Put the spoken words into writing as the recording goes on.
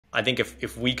I think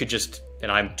if we could just,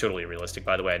 and I'm totally realistic,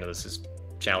 by the way, I know this is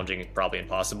challenging, probably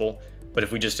impossible, but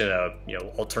if we just in a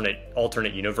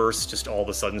alternate universe just all of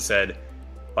a sudden said,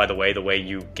 by the way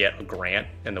you get a grant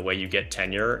and the way you get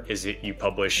tenure is you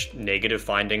publish negative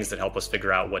findings that help us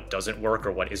figure out what doesn't work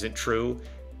or what isn't true,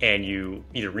 and you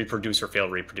either reproduce or fail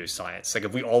to reproduce science. Like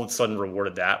if we all of a sudden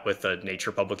rewarded that with a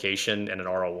Nature publication and an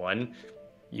R01,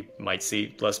 you might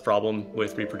see less problem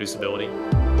with reproducibility.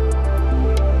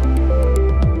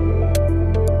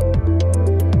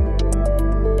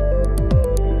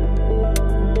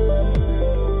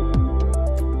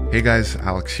 Hey guys,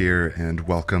 Alex here, and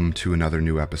welcome to another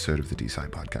new episode of the DeSci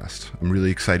Podcast. I'm really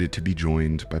excited to be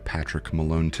joined by Patrick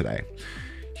Malone today.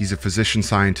 He's a physician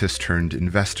scientist turned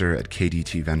investor at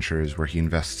KDT Ventures, where he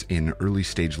invests in early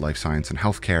stage life science and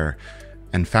healthcare,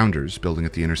 and founders building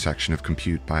at the intersection of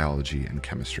compute, biology, and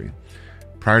chemistry.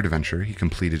 Prior to Venture, he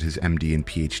completed his MD and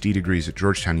PhD degrees at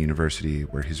Georgetown University,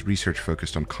 where his research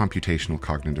focused on computational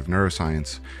cognitive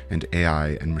neuroscience and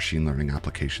AI and machine learning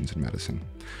applications in medicine.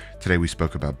 Today we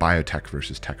spoke about biotech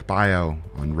versus tech bio,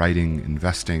 on writing,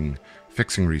 investing,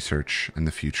 fixing research, and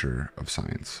the future of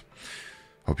science.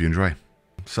 Hope you enjoy.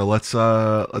 So let's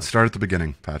start at the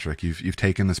beginning, Patrick. You've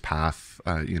taken this path,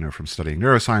 from studying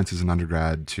neuroscience as an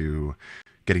undergrad to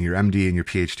getting your MD and your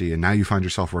PhD, and now you find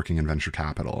yourself working in venture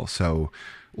capital. So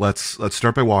let's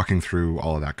start by walking through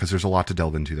all of that, because there's a lot to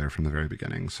delve into there from the very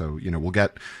beginning. So, we'll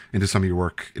get into some of your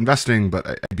work investing, but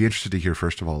I'd be interested to hear,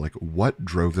 first of all, like what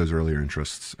drove those earlier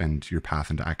interests and your path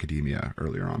into academia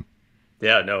earlier on?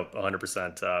 Yeah, no,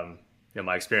 100%.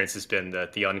 My experience has been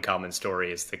that the uncommon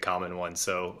story is the common one.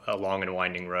 So a long and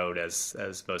winding road, as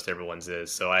most everyone's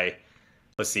is. So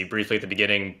let's see, briefly at the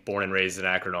beginning, born and raised in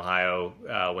Akron, Ohio,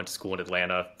 went to school in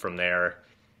Atlanta. From there,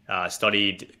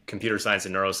 studied computer science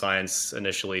and neuroscience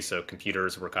initially. So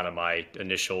computers were kind of my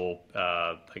initial,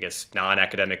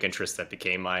 non-academic interest that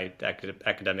became my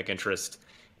academic interest.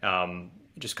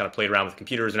 Just kind of played around with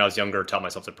computers when I was younger, taught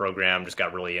myself to program, just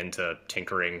got really into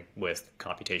tinkering with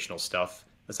computational stuff,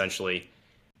 essentially.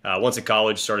 Once at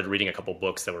college, started reading a couple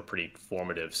books that were pretty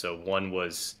formative. So one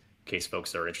was, in case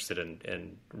folks are interested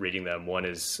in reading them, one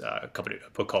is a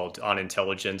book called On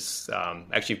Intelligence,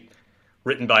 actually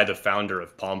written by the founder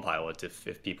of Palm Pilot,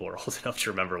 if people are old enough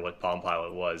to remember what Palm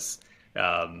Pilot was.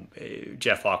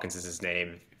 Jeff Hawkins is his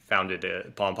name,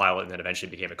 founded Palm Pilot and then eventually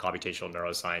became a computational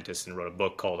neuroscientist and wrote a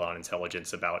book called On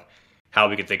Intelligence about how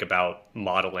we could think about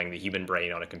modeling the human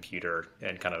brain on a computer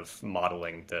and kind of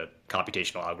modeling the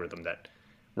computational algorithm that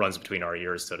runs between our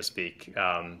ears, so to speak.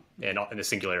 And The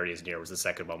Singularity is Near was the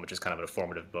second one, which is kind of a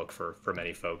formative book for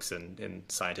many folks in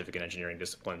scientific and engineering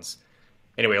disciplines.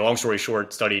 Anyway, long story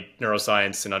short, studied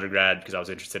neuroscience in undergrad because I was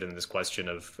interested in this question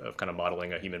of kind of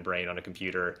modeling a human brain on a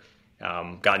computer.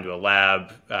 Got into a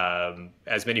lab.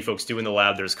 As many folks do in the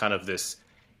lab, there's kind of this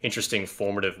interesting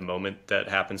formative moment that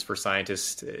happens for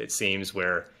scientists, it seems,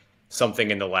 where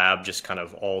something in the lab just kind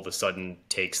of all of a sudden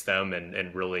takes them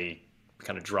and really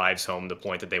kind of drives home the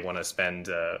point that they want to spend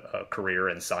a career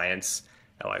in science.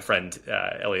 My friend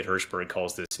Elliot Hirschberg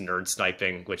calls this nerd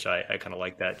sniping, which I kind of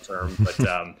like that term.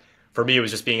 But for me, it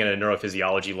was just being in a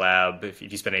neurophysiology lab. If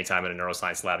you spend any time in a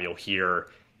neuroscience lab, you'll hear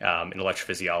in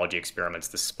electrophysiology experiments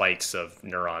the spikes of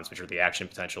neurons, which are the action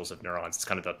potentials of neurons. It's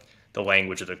kind of the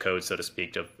language of the code, so to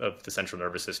speak, of the central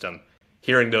nervous system.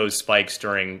 Hearing those spikes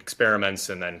during experiments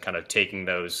and then kind of taking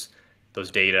those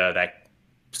data,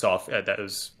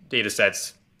 those data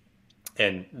sets,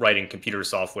 and writing computer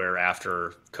software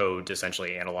after code to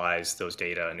essentially analyze those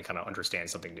data and kind of understand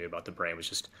something new about the brain was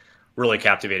just really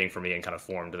captivating for me and kind of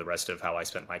formed the rest of how I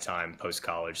spent my time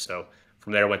post-college. So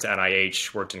from there, I went to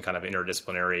NIH, worked in kind of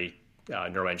interdisciplinary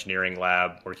neuroengineering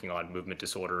lab, working on movement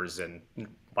disorders and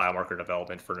biomarker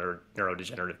development for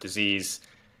neurodegenerative disease.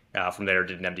 From there,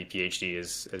 did an MD PhD,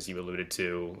 as you alluded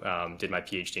to, did my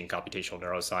PhD in computational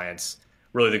neuroscience.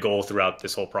 Really the goal throughout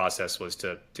this whole process was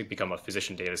to become a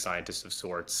physician data scientist of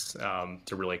sorts,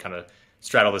 to really kind of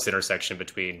straddle this intersection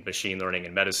between machine learning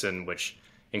and medicine, which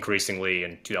increasingly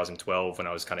in 2012, when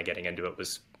I was kind of getting into it,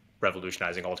 was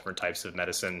revolutionizing all different types of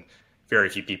medicine. Very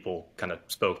few people kind of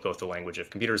spoke both the language of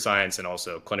computer science and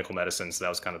also clinical medicine. So that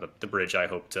was kind of the bridge I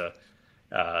hoped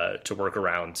to work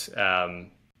around. And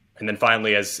then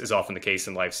finally, as is often the case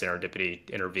in life, serendipity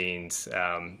intervened,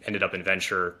 ended up in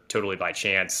venture totally by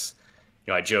chance.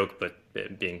 I joke, but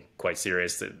being quite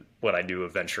serious, that what I knew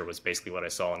of venture was basically what I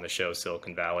saw on the show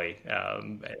Silicon Valley.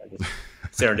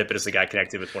 Serendipitously got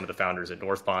connected with one of the founders at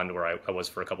North Pond, where I was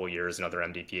for a couple of years, another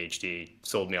MD, PhD,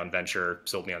 sold me on venture,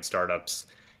 sold me on startups.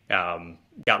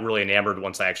 Got really enamored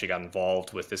once I actually got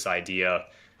involved with this idea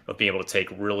of being able to take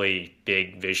really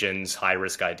big visions, high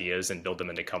risk ideas and build them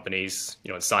into companies.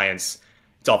 In science,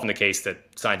 it's often the case that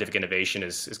scientific innovation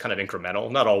is kind of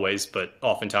incremental, not always, but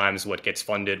oftentimes what gets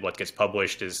funded, what gets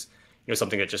published is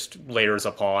something that just layers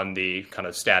upon the kind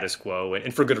of status quo.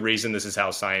 And for good reason, this is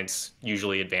how science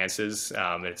usually advances,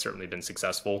 and it's certainly been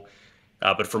successful.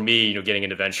 But for me, getting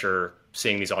into venture,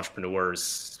 seeing these entrepreneurs,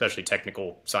 especially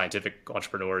technical scientific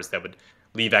entrepreneurs that would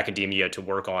leave academia to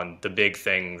work on the big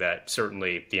thing that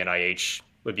certainly the NIH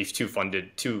would be too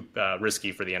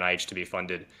risky for the NIH to be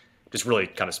funded, just really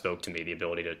kind of spoke to me, the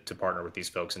ability to partner with these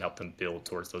folks and help them build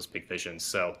towards those big visions.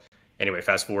 So anyway,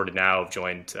 fast forward to now, I've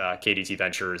joined KDT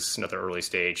Ventures, another early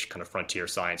stage kind of frontier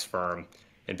science firm,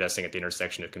 investing at the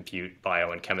intersection of compute,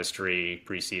 bio, and chemistry,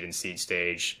 pre-seed and seed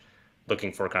stage,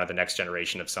 looking for kind of the next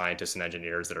generation of scientists and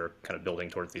engineers that are kind of building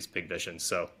towards these big visions.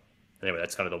 So anyway,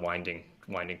 that's kind of the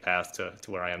winding path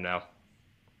to where I am now.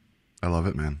 I love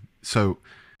it, man. So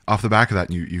off the back of that,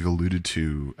 you've alluded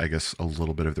to, I guess, a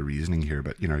little bit of the reasoning here,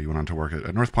 but you went on to work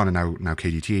at North Pond and now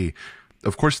KDT.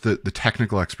 Of course, the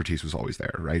technical expertise was always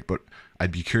there, right? But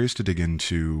I'd be curious to dig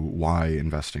into why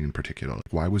investing in particular.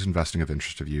 Why was investing of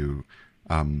interest of you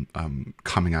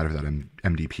coming out of that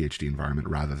MD, PhD environment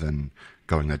rather than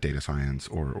going that data science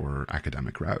or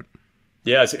academic route?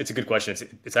 Yeah, it's a good question.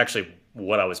 It's actually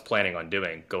what I was planning on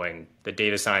doing, going the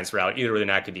data science route, either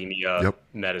within academia,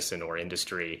 medicine, or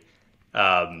industry.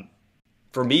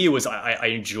 For me, it was I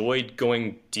enjoyed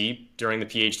going deep during the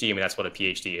PhD. I mean, that's what a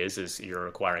PhD is you're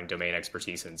acquiring domain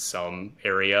expertise in some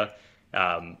area.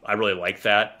 I really like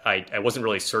that. I wasn't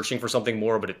really searching for something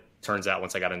more, but it turns out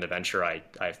once I got into venture,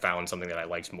 I found something that I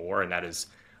liked more, and that is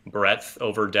breadth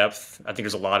over depth. I think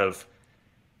there's a lot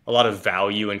of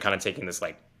value in kind of taking this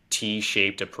like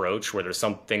T-shaped approach where there's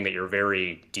something that you're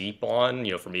very deep on.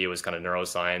 For me, it was kind of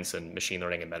neuroscience and machine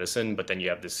learning and medicine, but then you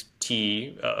have this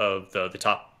T of the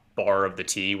top bar of the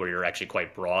T where you're actually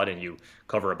quite broad and you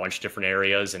cover a bunch of different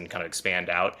areas and kind of expand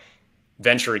out.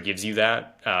 Venture gives you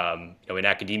that. In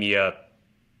academia,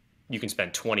 you can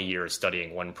spend 20 years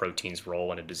studying one protein's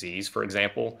role in a disease, for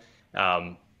example.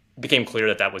 It became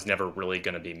clear that was never really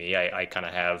going to be me. I kind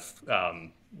of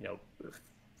have,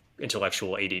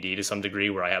 intellectual ADD to some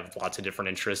degree where I have lots of different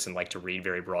interests and like to read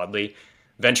very broadly.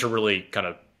 Venture really kind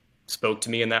of spoke to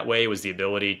me in that way. It was the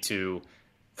ability to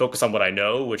focus on what I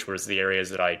know, which was the areas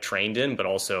that I trained in, but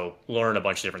also learn a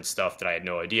bunch of different stuff that I had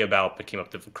no idea about, but came up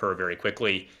the curve very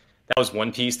quickly. That was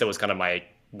one piece that was kind of my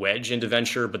wedge into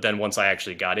venture. But then once I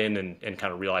actually got in and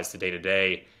kind of realized the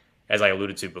day-to-day, as I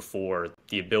alluded to before,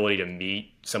 the ability to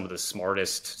meet some of the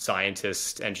smartest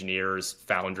scientists, engineers,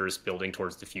 founders building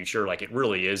towards the future, like it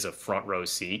really is a front row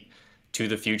seat to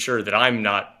the future that I'm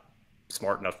not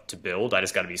smart enough to build. I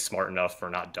just got to be smart enough, or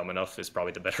not dumb enough is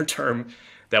probably the better term,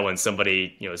 that when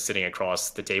somebody is sitting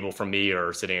across the table from me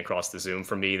or sitting across the Zoom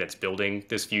from me that's building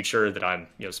this future, that I'm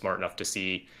smart enough to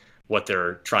see what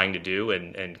they're trying to do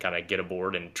and kind of get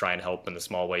aboard and try and help in the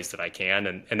small ways that I can.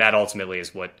 And that ultimately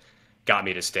is what got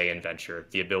me to stay in venture.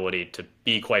 The ability to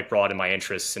be quite broad in my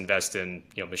interests, invest in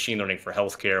machine learning for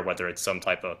healthcare, whether it's some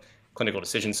type of clinical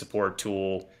decision support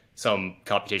tool, some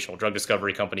computational drug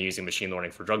discovery company using machine learning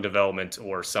for drug development,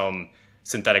 or some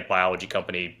synthetic biology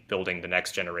company building the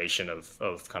next generation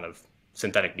of kind of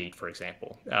synthetic meat, for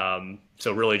example.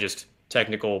 So really just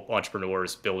technical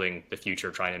entrepreneurs building the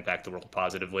future, trying to impact the world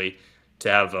positively.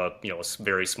 To have a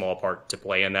very small part to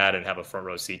play in that and have a front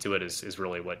row seat to it is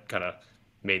really what kind of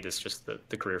made this just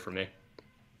the career for me.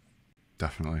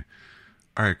 Definitely.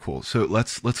 All right, cool. So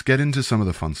let's get into some of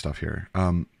the fun stuff here.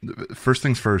 First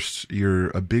things first, you're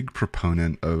a big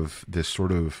proponent of this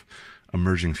sort of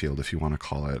emerging field, if you want to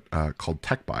call it, called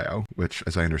tech bio, which,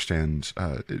 as I understand,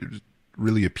 it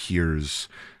really appears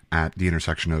at the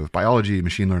intersection of biology,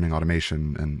 machine learning,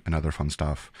 automation, and other fun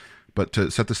stuff. But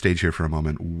to set the stage here for a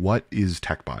moment, what is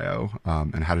tech bio,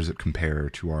 and how does it compare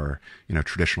to our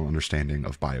traditional understanding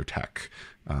of biotech?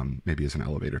 Maybe as an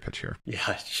elevator pitch here.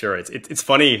 Yeah, sure. It's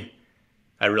funny.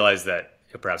 I realize that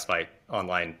perhaps my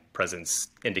online presence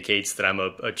indicates that I'm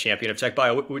a champion of tech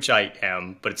bio, which I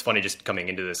am. But it's funny, just coming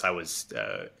into this, I was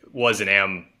and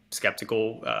am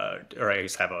skeptical, or I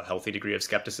guess have a healthy degree of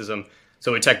skepticism.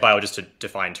 So in tech bio, just to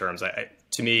define terms,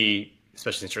 to me,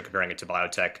 especially since you're comparing it to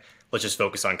biotech, let's just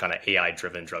focus on kind of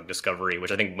AI-driven drug discovery,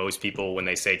 which I think most people, when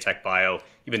they say tech bio,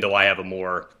 even though I have a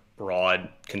more broad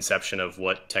conception of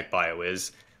what tech bio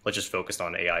is, let's just focus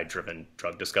on AI-driven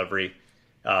drug discovery.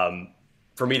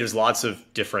 For me, there's lots of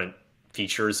different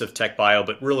features of tech bio,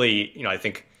 but really, I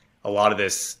think a lot of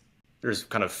this, there's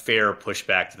kind of fair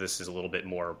pushback that this is a little bit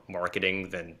more marketing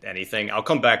than anything. I'll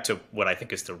come back to what I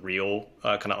think is the real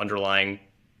kind of underlying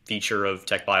feature of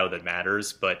tech bio that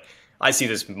matters, but I see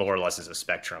this more or less as a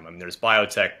spectrum. I mean, there's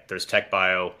biotech, there's tech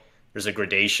bio, there's a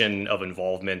gradation of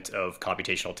involvement of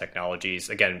computational technologies.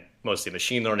 Again, mostly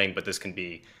machine learning, but this can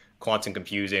be quantum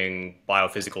computing,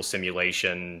 biophysical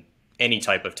simulation, any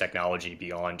type of technology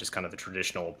beyond just kind of the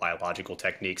traditional biological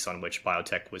techniques on which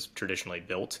biotech was traditionally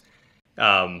built.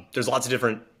 There's lots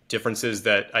of differences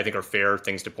that I think are fair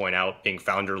things to point out. Being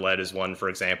founder-led is one, for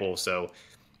example. So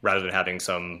rather than having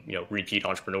some repeat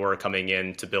entrepreneur coming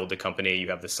in to build the company, you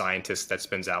have the scientist that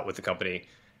spins out with the company,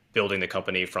 building the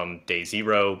company from day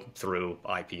zero through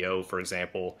IPO, for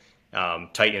example.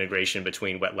 Tight integration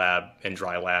between wet lab and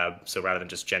dry lab. So rather than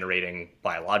just generating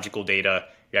biological data,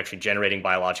 you're actually generating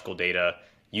biological data,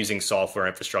 using software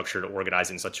infrastructure to organize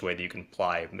it in such a way that you can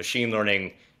apply machine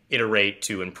learning, iterate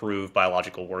to improve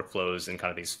biological workflows in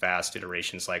kind of these fast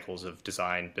iteration cycles of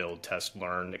design, build, test,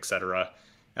 learn, et cetera.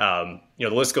 The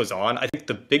list goes on. I think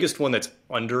the biggest one that's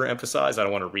underemphasized, I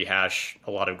don't want to rehash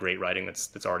a lot of great writing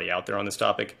that's already out there on this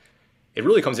topic. It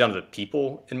really comes down to the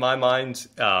people in my mind.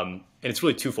 And it's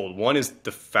really twofold. One is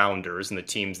the founders and the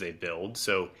teams they build.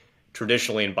 So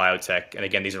traditionally in biotech, and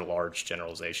again, these are large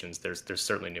generalizations, there's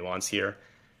certainly nuance here.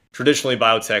 Traditionally,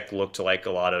 biotech looked like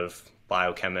a lot of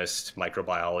biochemists,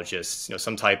 microbiologists,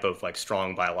 some type of like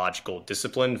strong biological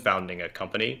discipline founding a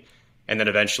company. And then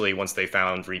eventually, once they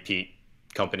found repeat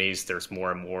companies, there's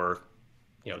more and more,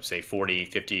 say 40,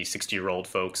 50, 60-year-old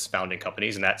folks founding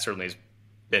companies. And that certainly has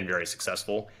been very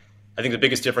successful. I think the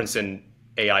biggest difference in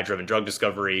AI-driven drug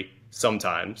discovery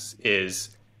sometimes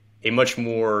is a much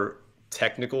more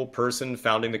technical person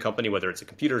founding the company, whether it's a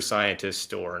computer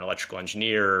scientist or an electrical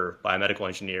engineer, biomedical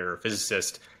engineer, or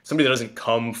physicist, somebody that doesn't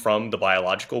come from the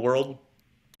biological world,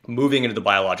 moving into the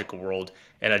biological world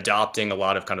and adopting a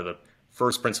lot of kind of the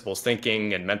first principles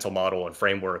thinking and mental model and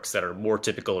frameworks that are more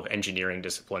typical of engineering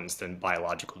disciplines than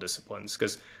biological disciplines.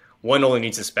 Because one only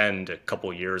needs to spend a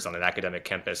couple of years on an academic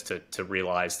campus to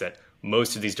realize that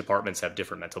most of these departments have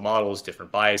different mental models,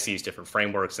 different biases, different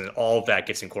frameworks, and all of that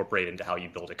gets incorporated into how you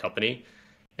build a company.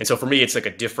 And so for me, it's like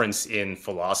a difference in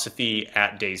philosophy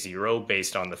at day zero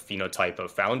based on the phenotype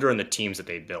of founder and the teams that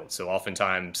they build. So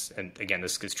oftentimes, and again,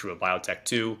 this is true of biotech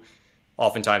too,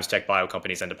 oftentimes tech bio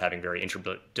companies end up having very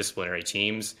interdisciplinary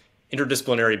teams,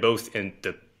 interdisciplinary both in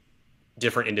the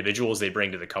different individuals they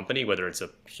bring to the company, whether it's a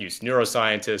few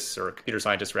neuroscientists or a computer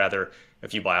scientist, rather, a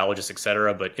few biologists, et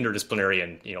cetera, but interdisciplinary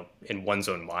and, in one's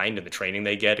own mind and the training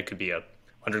they get. It could be a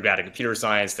undergrad in computer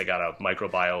science, they got a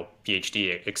microbiome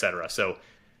PhD, et cetera. So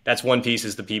that's one piece,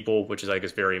 is the people, which is, I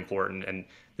guess, very important. And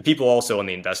the people also on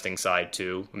the investing side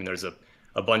too. I mean, there's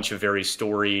a bunch of very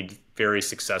storied, very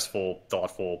successful,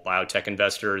 thoughtful biotech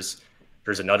investors.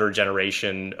 There's another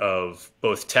generation of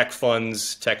both tech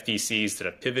funds, tech VCs that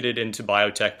have pivoted into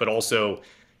biotech, but also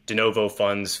de novo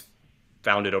funds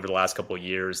founded over the last couple of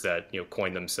years that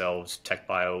coined themselves tech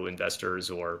bio investors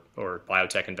or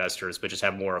biotech investors, but just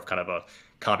have more of kind of a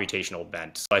computational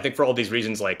bent. So I think for all these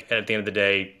reasons, like at the end of the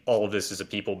day, all of this is a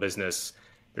people business.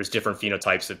 There's different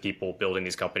phenotypes of people building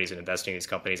these companies and investing in these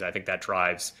companies. I think that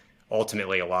drives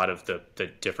ultimately a lot of the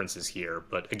differences here.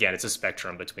 But again, it's a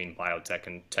spectrum between biotech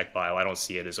and tech bio. I don't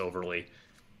see it as overly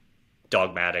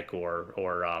dogmatic or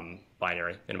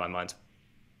binary in my mind.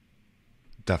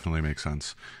 Definitely makes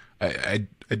sense. I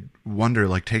wonder,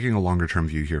 like, taking a longer term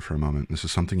view here for a moment, this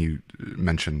is something you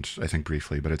mentioned, I think,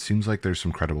 briefly, but it seems like there's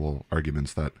some credible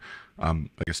arguments that, I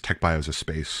guess, tech bio as a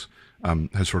space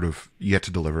has sort of yet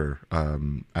to deliver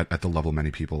at the level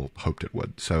many people hoped it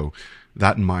would. So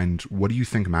that in mind, what do you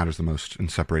think matters the most in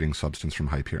separating substance from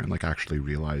hype here and like actually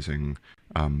realizing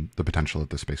the potential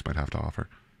that this space might have to offer?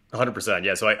 100%.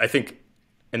 Yeah. So I think,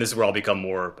 and this is where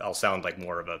I'll sound like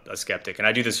more of a skeptic. And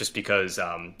I do this just because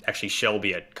actually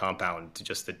Shelby at Compound,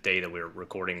 just the day that we were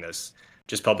recording this,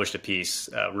 just published a piece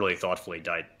really thoughtfully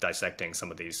dissecting some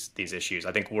of these issues.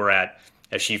 I think we're at,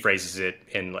 as she phrases it,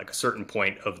 in like a certain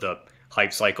point of the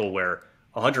hype cycle where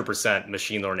 100%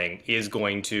 machine learning is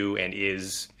going to and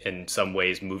is in some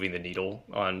ways moving the needle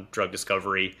on drug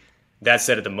discovery. That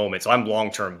said, at the moment, so I'm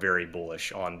long-term very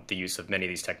bullish on the use of many of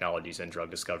these technologies in drug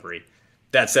discovery.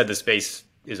 That said, the space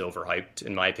is overhyped,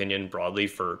 in my opinion, broadly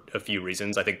for a few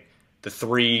reasons. I think the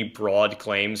three broad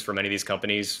claims for many of these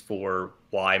companies for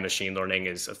why machine learning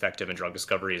is effective in drug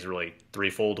discovery is really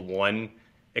threefold. One,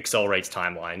 accelerates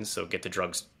timelines, so get the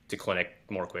drugs to clinic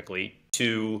more quickly.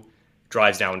 Two,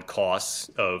 drives down costs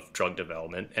of drug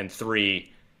development. And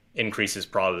three, increases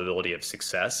probability of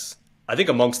success. I think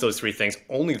amongst those three things,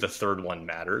 only the third one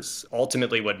matters.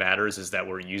 Ultimately, what matters is that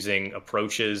we're using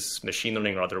approaches, machine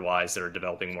learning or otherwise, that are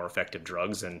developing more effective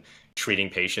drugs and treating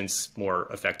patients more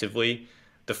effectively.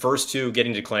 The first two,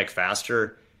 getting to clinic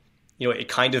faster, it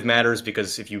kind of matters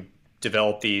because if you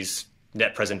develop these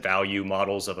net present value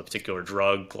models of a particular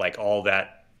drug, like all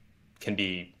that can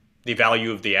be, the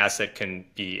value of the asset can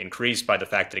be increased by the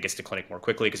fact that it gets to clinic more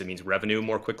quickly because it means revenue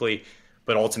more quickly.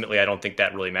 But ultimately, I don't think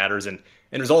that really matters. And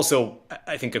there's also,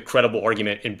 I think, a credible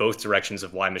argument in both directions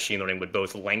of why machine learning would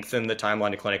both lengthen the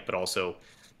timeline to clinic, but also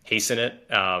hasten it.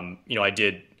 I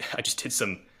just did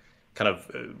some kind of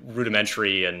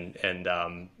rudimentary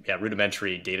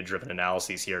rudimentary data-driven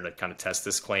analyses here to kind of test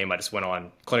this claim. I just went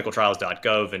on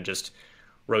clinicaltrials.gov and just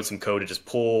wrote some code to just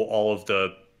pull all of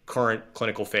the current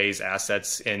clinical phase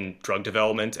assets in drug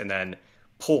development and then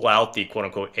pull out the quote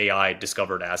unquote AI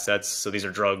discovered assets. So these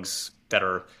are drugs that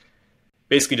are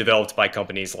basically developed by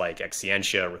companies like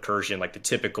Exscientia, Recursion, like the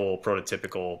typical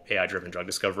prototypical AI driven drug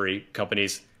discovery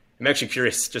companies. I'm actually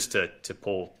curious just to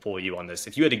pull you on this.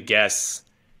 If you had to guess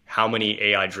how many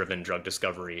AI driven drug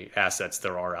discovery assets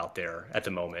there are out there at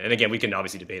the moment. And again, we can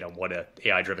obviously debate on what an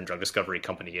AI driven drug discovery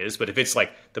company is, but if it's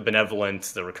like the Benevolent,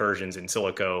 the Recursions, in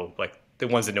silico, like the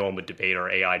ones that no one would debate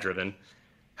are AI driven,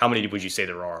 how many would you say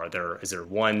there are? Is there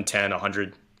 1, 10,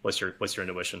 100? What's your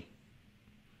intuition?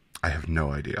 I have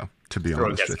no idea, to be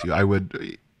honest with you. I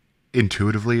would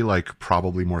intuitively, like,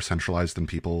 probably more centralized than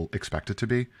people expect it to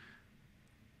be.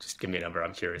 Just give me a number.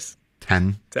 I'm curious.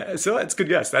 10. So that's a good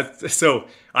guess. So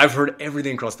I've heard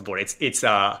everything across the board. It's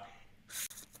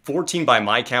 14 by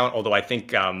my count, although I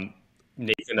think Nathan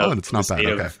of it's not the bad. State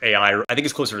Okay. of AI, I think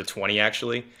it's closer to 20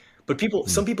 actually. But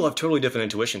some people have totally different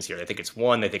intuitions here. They think it's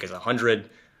 1, they think it's 100.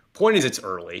 Point is, it's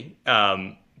early.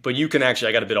 But you can actually,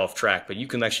 I got a bit off track, but you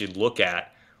can actually look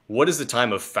at what is the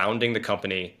time of founding the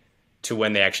company to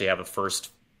when they actually have a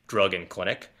first drug in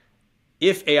clinic.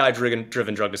 If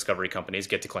AI-driven drug discovery companies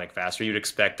get to clinic faster, you'd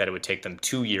expect that it would take them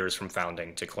 2 years from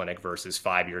founding to clinic versus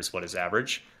 5 years, what is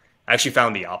average. I actually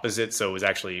found the opposite, so it was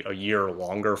actually a year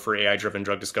longer for AI-driven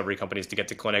drug discovery companies to get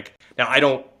to clinic. Now, I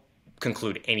don't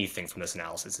conclude anything from this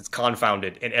analysis. It's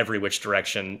confounded in every which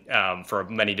direction for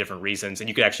many different reasons, and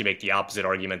you could actually make the opposite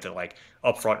argument that like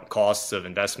upfront costs of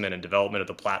investment and development of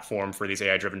the platform for these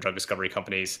AI-driven drug discovery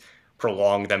companies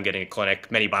prolong them getting a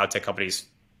clinic. Many biotech companies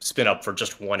spin up for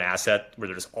just one asset where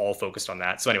they're just all focused on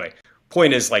that. So anyway,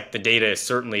 point is like the data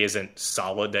certainly isn't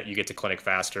solid that you get to clinic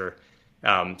faster.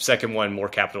 Second one, more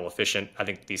capital efficient. I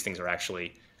think these things are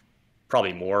actually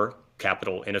probably more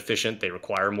capital inefficient. They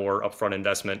require more upfront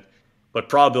investment, but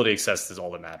probability of success is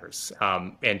all that matters.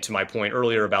 And to my point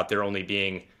earlier about there only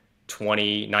being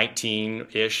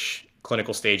 19-ish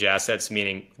clinical stage assets,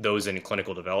 meaning those in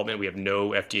clinical development, we have no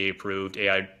FDA approved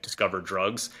AI discovered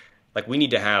drugs. Like we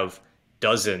need to have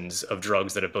dozens of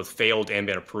drugs that have both failed and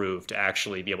been approved to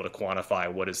actually be able to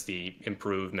quantify what is the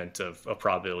improvement of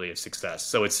probability of success.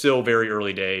 So it's still very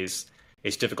early days.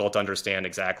 It's difficult to understand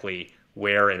exactly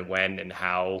where and when and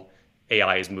how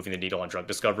AI is moving the needle on drug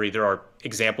discovery. There are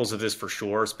examples of this for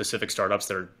sure, specific startups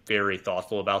that are very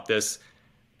thoughtful about this.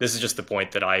 This is just the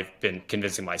point that I've been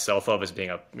convincing myself of as being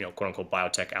a quote unquote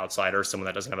biotech outsider, someone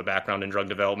that doesn't have a background in drug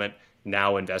development,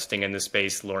 now investing in this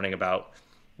space, learning about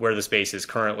where the space is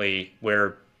currently,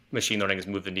 where machine learning has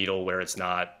moved the needle, where it's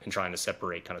not, and trying to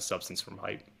separate kind of substance from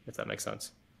hype, if that makes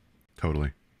sense.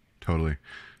 Totally.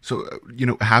 So,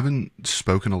 having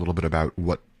spoken a little bit about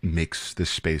what makes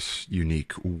this space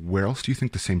unique, where else do you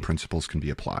think the same principles can be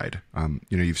applied?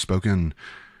 You've spoken,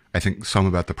 I think, some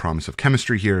about the promise of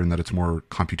chemistry here and that it's more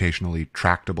computationally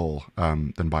tractable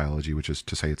than biology, which is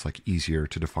to say it's like easier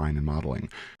to define in modeling.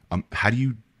 How do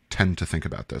you tend to think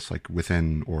about this, like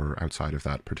within or outside of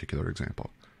that particular example?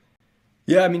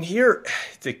 Yeah, I mean, here,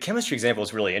 the chemistry example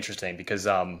is really interesting because,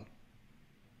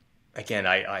 again,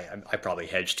 I probably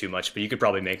hedged too much, but you could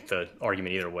probably make the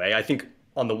argument either way. I think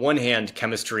on the one hand,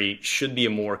 chemistry should be a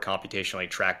more computationally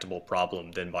tractable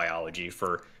problem than biology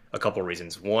for a couple of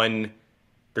reasons. One,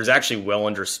 there's actually well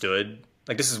understood,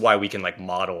 like this is why we can like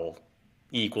model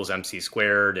E equals MC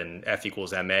squared and F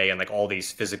equals MA and like all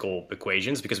these physical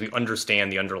equations because we understand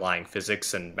the underlying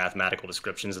physics and mathematical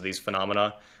descriptions of these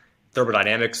phenomena.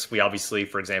 Thermodynamics, we obviously,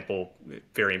 for example,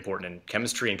 very important in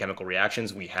chemistry and chemical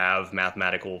reactions, we have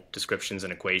mathematical descriptions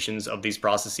and equations of these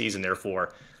processes and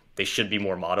therefore they should be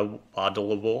more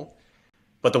modelable.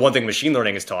 But the one thing machine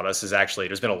learning has taught us is actually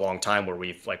there's been a long time where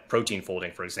we've like protein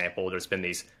folding, for example, there's been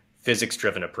these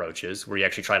physics-driven approaches where you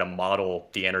actually try to model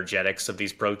the energetics of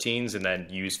these proteins and then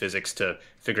use physics to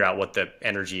figure out what the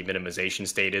energy minimization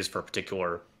state is for a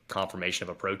particular conformation of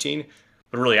a protein.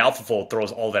 But really, AlphaFold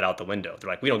throws all that out the window. They're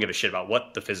like, we don't give a shit about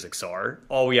what the physics are.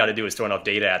 All we got to do is throw enough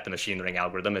data at the machine learning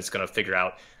algorithm. It's going to figure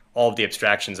out all of the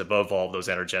abstractions above all of those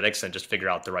energetics and just figure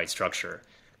out the right structure.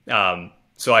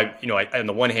 So on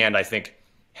the one hand, I think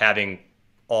having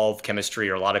all of chemistry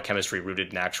or a lot of chemistry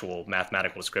rooted in actual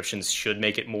mathematical descriptions should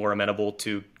make it more amenable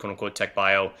to quote unquote tech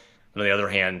bio. But on the other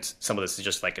hand, some of this is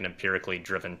just like an empirically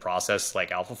driven process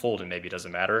like AlphaFold, and maybe it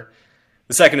doesn't matter.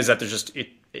 The second is that there's just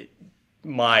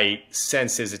my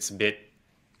sense is it's a bit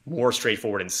more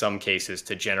straightforward in some cases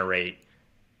to generate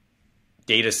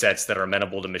data sets that are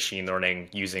amenable to machine learning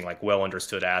using like well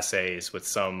understood assays with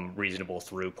some reasonable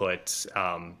throughput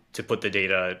to put the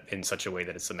data in such a way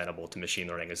that it's amenable to machine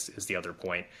learning is the other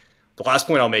point. The last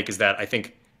point I'll make is that I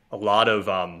think a lot of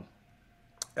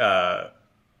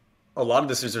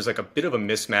this is there's like a bit of a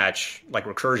mismatch, like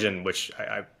recursion, which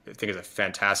I think is a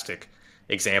fantastic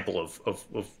example of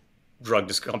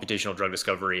computational drug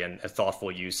discovery and a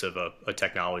thoughtful use of a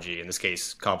technology. In this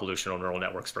case, convolutional neural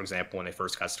networks, for example, when they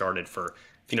first got started for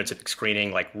phenotypic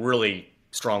screening, like really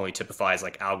strongly typifies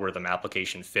like algorithm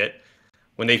application fit.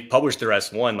 When they published their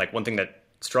S1, like one thing that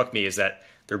struck me is that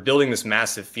they're building this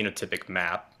massive phenotypic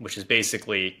map, which is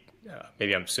basically,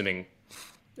 maybe I'm assuming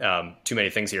too many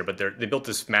things here, but they built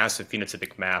this massive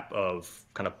phenotypic map of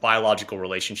kind of biological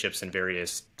relationships in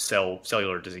various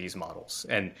cellular disease models.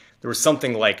 And there was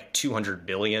something like 200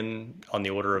 billion on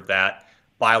the order of that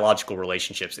biological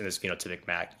relationships in this phenotypic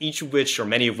map, each of which or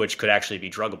many of which could actually be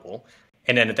druggable.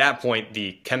 And then at that point,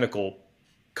 the chemical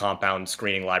compound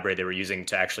screening library they were using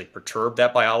to actually perturb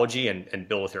that biology and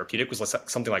build a therapeutic was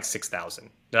something like 6,000.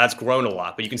 Now that's grown a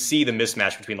lot, but you can see the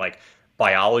mismatch between like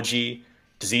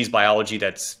disease biology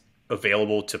that's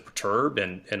available to perturb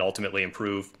and ultimately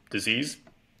improve disease,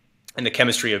 and the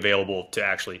chemistry available to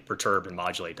actually perturb and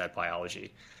modulate that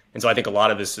biology. And so I think a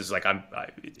lot of this is like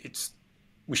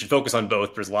we should focus on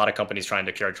both. There's a lot of companies trying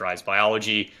to characterize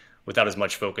biology without as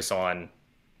much focus on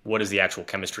what is the actual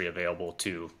chemistry available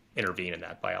to intervene in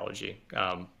that biology.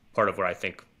 Part of where I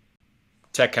think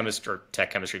tech chemistry,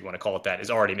 if you want to call it that, is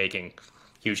already making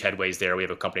huge headways there. We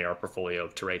have a company in our portfolio,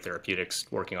 Terray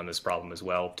Therapeutics, working on this problem as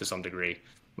well to some degree.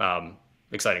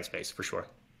 Exciting space for sure.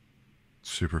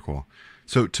 Super cool.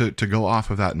 So to go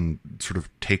off of that and sort of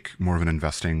take more of an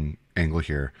investing angle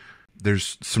here,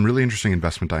 there's some really interesting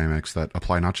investment dynamics that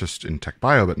apply not just in tech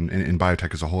bio, but in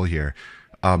biotech as a whole here.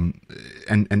 And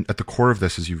at the core of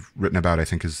this, as you've written about, I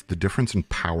think, is the difference in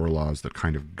power laws that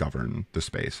kind of govern the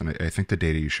space. And I think the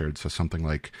data you shared says something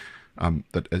like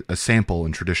that a sample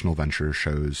in traditional ventures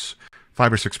shows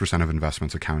 5 or 6% of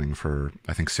investments accounting for,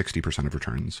 I think, 60% of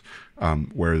returns,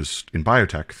 whereas in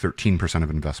biotech, 13% of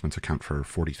investments account for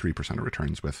 43% of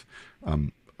returns, with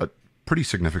a pretty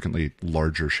significantly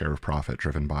larger share of profit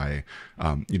driven by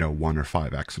 1 or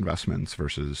 5x investments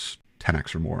versus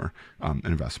 10x or more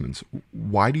investments.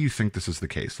 Why do you think this is the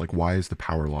case? Like, why is the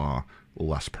power law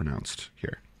less pronounced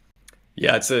here?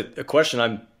 Yeah, it's a question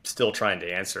I'm still trying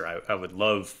to answer. I would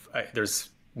love, there's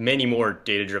many more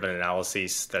data-driven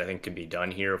analyses that I think can be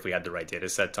done here if we had the right data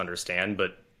set to understand.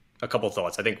 But a couple of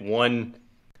thoughts. I think one,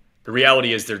 the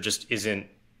reality is there just isn't,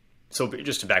 so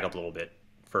just to back up a little bit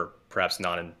for perhaps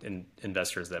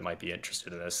non-investors that might be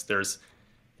interested in this,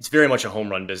 it's very much a home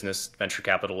run business. Venture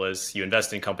capital is. You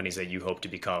invest in companies that you hope to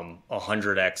become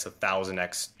 100x,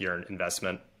 1,000x your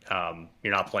investment.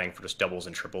 You're not playing for just doubles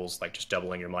and triples, like just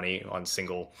doubling your money on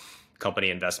single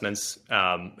company investments.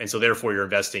 And so therefore you're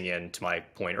investing in, to my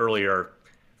point earlier,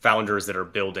 founders that are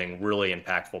building really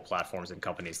impactful platforms and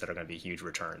companies that are going to be huge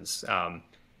returns.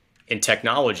 In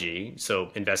technology,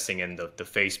 so investing in the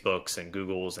Facebooks and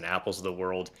Googles and Apples of the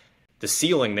world, the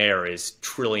ceiling there is $1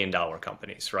 trillion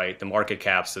companies, right? The market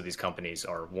caps of these companies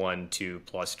are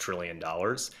 $1-2+ trillion.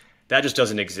 That just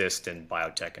doesn't exist in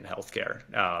biotech and healthcare.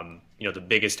 The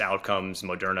biggest outcomes,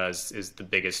 Moderna is the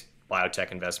biggest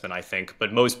biotech investment, I think,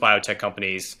 but most biotech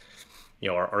companies,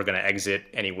 are going to exit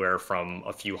anywhere from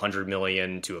a few $100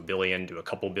 million to $1 billion to a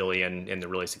couple billion in the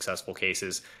really successful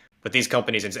cases. But these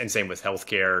companies, and same with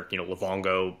healthcare,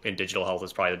 Livongo in digital health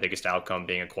is probably the biggest outcome,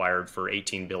 being acquired for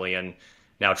 $18 billion,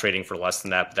 now trading for less than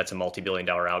that, but that's a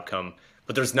multi-billion-dollar outcome.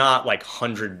 But there's not like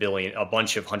a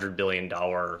bunch of $100 billion,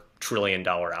 $1 trillion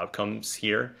outcomes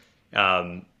here.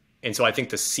 And so I think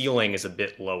the ceiling is a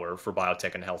bit lower for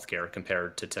biotech and healthcare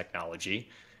compared to technology.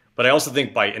 But I also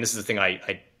think and this is the thing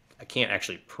I can't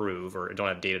actually prove or don't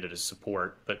have data to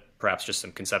support, but perhaps just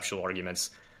some conceptual arguments,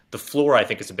 the floor I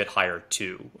think is a bit higher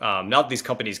too. Not that these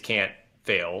companies can't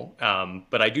fail,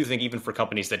 but I do think even for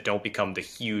companies that don't become the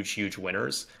huge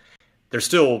winners, they're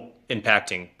still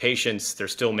impacting patients. They're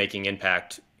still making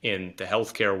impact in the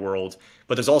healthcare world,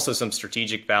 but there's also some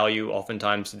strategic value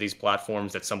oftentimes to these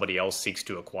platforms that somebody else seeks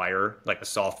to acquire, like a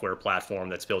software platform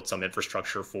that's built some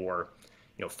infrastructure for,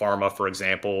 pharma, for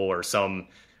example, or some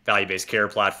value-based care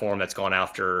platform that's gone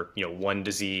after, one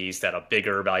disease that a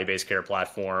bigger value-based care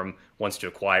platform wants to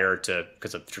acquire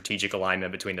because of strategic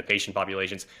alignment between the patient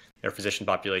populations, their physician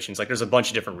populations. Like there's a bunch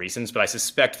of different reasons, but I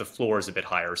suspect the floor is a bit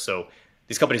higher. So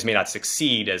these companies may not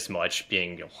succeed as much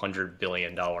being $100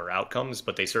 billion outcomes,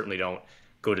 but they certainly don't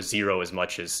go to zero as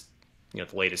much as, the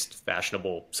latest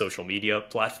fashionable social media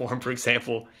platform, for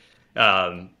example.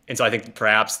 And so I think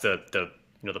perhaps the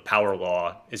power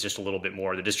law is just a little bit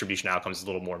more, the distribution outcomes is a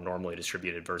little more normally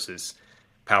distributed versus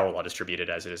power law distributed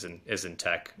as it is in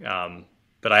tech.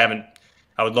 But I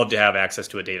would love to have access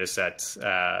to a data set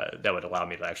that would allow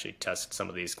me to actually test some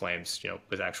of these claims,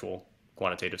 with actual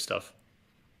quantitative stuff.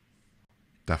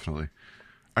 Definitely.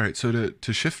 All right, so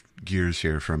to shift gears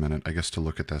here for a minute, I guess to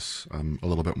look at this a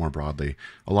little bit more broadly,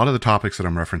 a lot of the topics that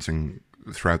I'm referencing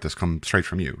throughout this come straight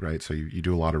from you, right? So you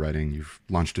do a lot of writing. You've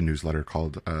launched a newsletter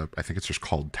called, I think it's just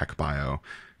called Tech Bio,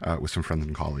 with some friends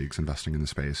and colleagues investing in the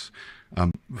space.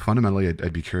 Fundamentally,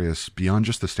 I'd be curious, beyond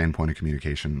just the standpoint of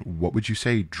communication, what would you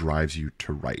say drives you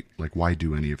to write? Like, why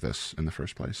do any of this in the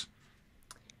first place?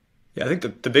 Yeah, I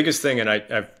think the biggest thing, and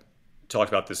I've talked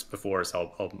about this before,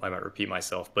 so I might repeat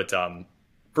myself, but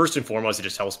first and foremost, it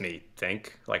just helps me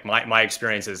think. Like my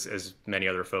experience, as many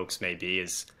other folks may be,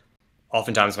 is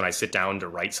oftentimes when I sit down to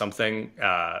write something,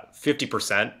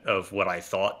 50% of what I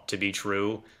thought to be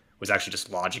true was actually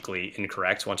just logically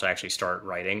incorrect once I actually start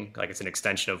writing. Like it's an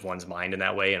extension of one's mind in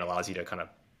that way and allows you to kind of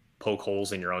poke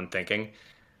holes in your own thinking.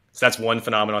 So that's one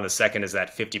phenomenon. The second is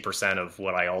that 50% of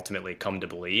what I ultimately come to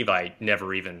believe, I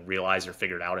never even realized or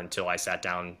figured out until I sat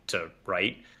down to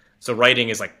write. So writing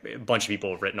is like a bunch of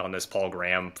people have written on this. Paul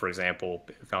Graham, for example,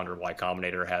 founder of Y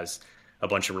Combinator, has a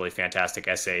bunch of really fantastic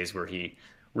essays where he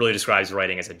really describes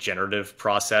writing as a generative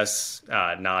process,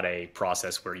 not a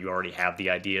process where you already have the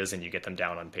ideas and you get them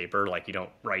down on paper. Like you don't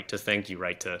write to think, you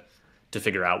write to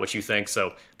figure out what you think.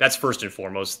 So that's first and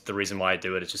foremost the reason why I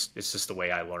do it. It's just the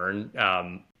way I learn.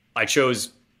 I chose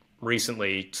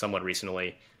somewhat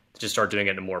recently, to just start doing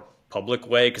it in a more public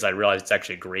way because I realized it's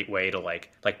actually a great way to like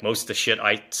most of the shit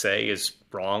I say is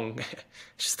wrong.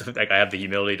 Just like I have the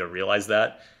humility to realize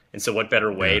that. And so what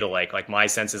better way to like my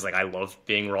sense is like I love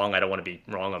being wrong. I don't want to be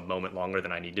wrong a moment longer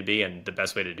than I need to be. And the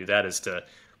best way to do that is to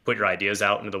put your ideas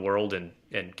out into the world and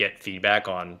get feedback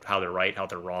on how they're right, how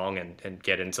they're wrong, and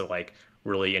get into like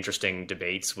really interesting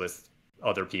debates with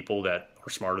other people that are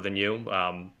smarter than you.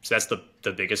 So that's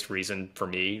the biggest reason for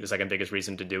me. The second biggest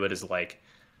reason to do it is like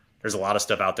there's a lot of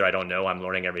stuff out there I don't know. I'm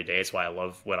learning every day. It's why I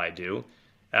love what I do.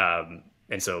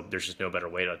 And so there's just no better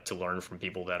way to learn from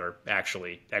people that are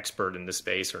actually expert in this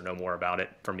space or know more about it.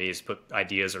 For me, is put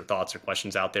ideas or thoughts or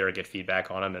questions out there, get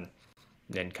feedback on them, and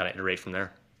then kind of iterate from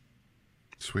there.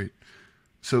 Sweet.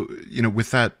 So,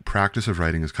 with that practice of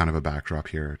writing as kind of a backdrop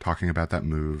here, talking about that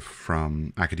move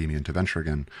from academia into venture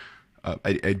again,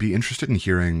 I'd be interested in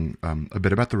hearing a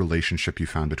bit about the relationship you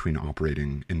found between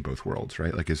operating in both worlds,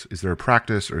 right? Like, is there a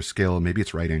practice or a skill, maybe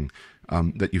it's writing,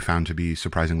 that you found to be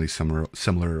surprisingly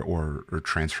similar or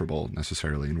transferable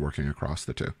necessarily in working across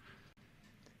the two?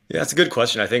 Yeah, that's a good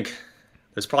question. I think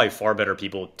there's probably far better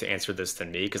people to answer this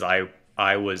than me because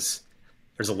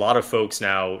there's a lot of folks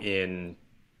now in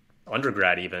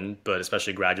undergrad even, but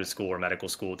especially graduate school or medical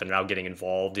school, they're now getting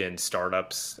involved in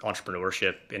startups,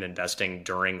 entrepreneurship, and investing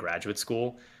during graduate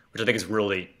school, which I think is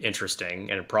really interesting,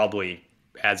 and it probably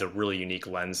adds a really unique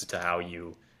lens to how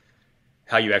you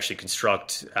actually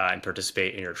construct and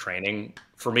participate in your training.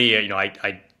 For me,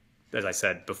 I as I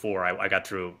said before, I got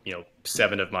through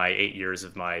 7 of my 8 years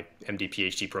of my MD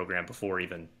PhD program before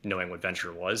even knowing what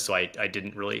venture was, so I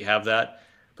didn't really have that.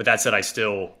 But that said, I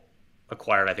still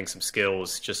acquired, I think, some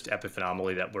skills just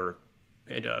epiphenomenally that were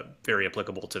very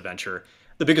applicable to venture.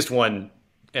 The biggest one,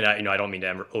 and I don't mean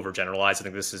to overgeneralize, I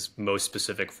think this is most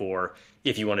specific for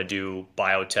if you want to do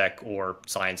biotech or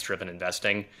science-driven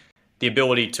investing, the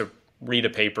ability to read a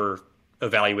paper,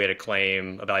 evaluate a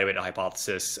claim, evaluate a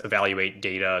hypothesis, evaluate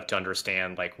data to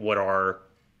understand like what are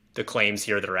the claims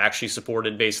here that are actually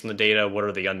supported based on the data, what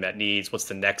are the unmet needs, what's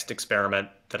the next experiment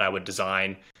that I would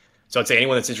design. So I'd say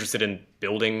anyone that's interested in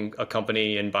building a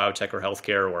company in biotech or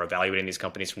healthcare or evaluating these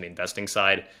companies from the investing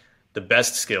side, the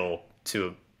best skill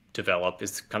to develop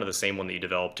is kind of the same one that you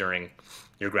develop during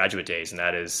your graduate days. And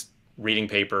that is reading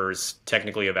papers,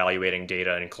 technically evaluating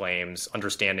data and claims,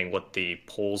 understanding what the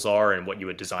polls are and what you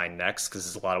would design next. Because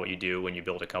this is a lot of what you do when you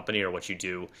build a company or what you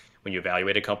do when you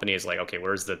evaluate a company is like, okay,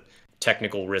 where's the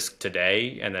technical risk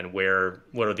today? And then what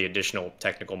are the additional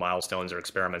technical milestones or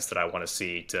experiments that I want to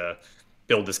see to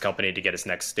build this company to get its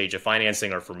next stage of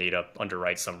financing or for me to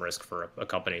underwrite some risk for a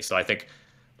company. So I think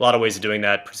a lot of ways of doing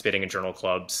that. Participating in journal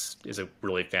clubs is a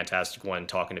really fantastic one.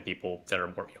 Talking to people that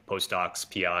are more postdocs,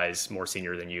 PIs, more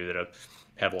senior than you that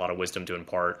have a lot of wisdom to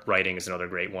impart. Writing is another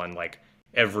great one. Like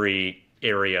every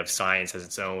area of science has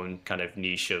its own kind of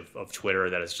niche of Twitter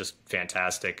that is just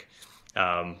fantastic.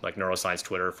 Like neuroscience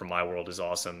Twitter from my world is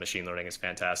awesome. Machine learning is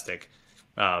fantastic.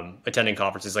 Attending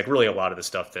conferences, like really a lot of the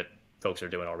stuff that folks are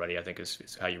doing already, I think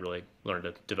is how you really learn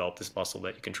to develop this muscle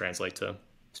that you can translate to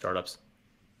startups.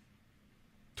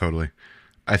 Totally.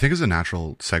 I think as a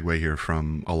natural segue here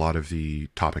from a lot of the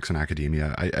topics in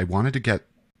academia, I wanted to get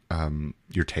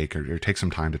your take or take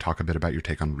some time to talk a bit about your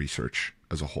take on research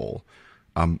as a whole.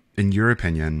 In your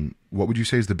opinion, what would you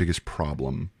say is the biggest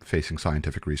problem facing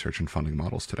scientific research and funding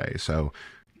models today? So,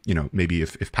 maybe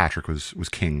if Patrick was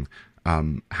king,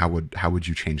 how would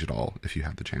you change it all if you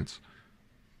had the chance?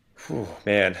 Whew,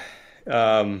 man,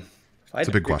 it's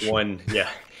a big question. One, yeah,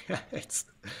 it's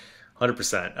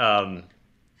 100%.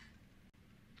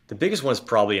 The biggest one is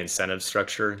probably incentive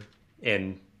structure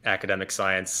in academic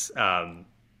science, and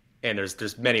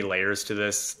there's many layers to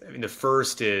this. I mean, the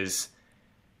first is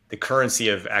the currency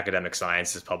of academic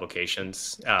science is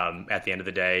publications at the end of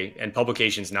the day, and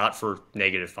publications not for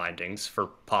negative findings, for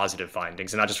positive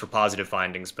findings, and not just for positive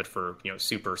findings, but for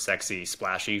super sexy,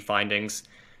 splashy findings.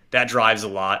 That drives a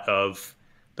lot of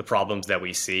the problems that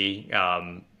we see.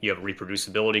 You have a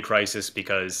reproducibility crisis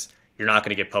because you're not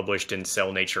going to get published in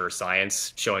Cell, Nature, or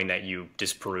Science showing that you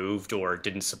disproved or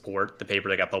didn't support the paper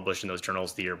that got published in those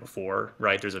journals the year before,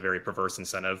 right? There's a very perverse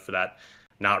incentive for that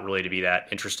not really to be that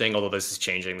interesting, although this is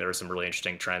changing. There are some really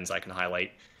interesting trends I can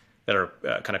highlight that are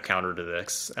kind of counter to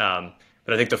this.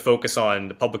 But I think the focus on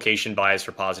the publication bias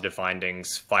for positive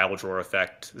findings, file drawer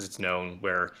effect, as it's known,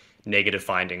 where negative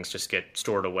findings just get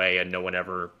stored away and no one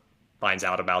ever finds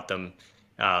out about them.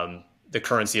 The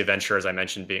currency of venture, as I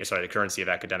mentioned, the currency of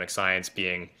academic science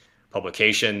being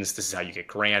publications. This is how you get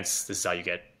grants. This is how you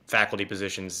get faculty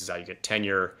positions. This is how you get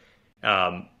tenure.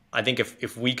 I think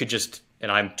if we could just,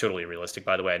 and I'm totally realistic,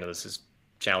 by the way, I know this is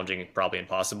challenging, probably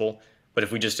impossible, but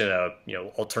if we just in a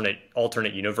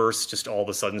alternate universe just all of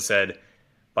a sudden said,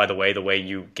 by the way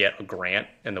you get a grant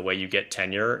and the way you get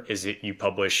tenure is you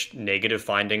publish negative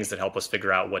findings that help us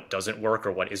figure out what doesn't work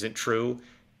or what isn't true,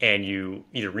 and you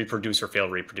either reproduce or fail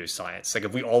to reproduce science. Like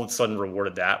if we all of a sudden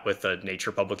rewarded that with a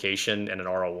Nature publication and an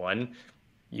R01,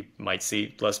 you might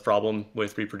see less problem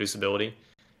with reproducibility.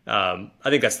 I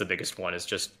think that's the biggest one, is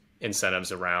just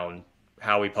incentives around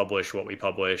how we publish, what we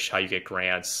publish, how you get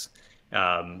grants.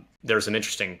 There are some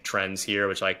interesting trends here,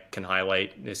 which I can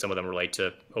highlight. Some of them relate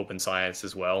to open science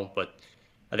as well, but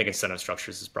I think incentive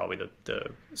structures is probably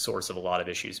the source of a lot of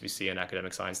issues we see in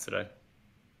academic science today.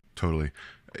 Totally.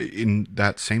 In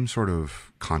that same sort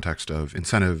of context of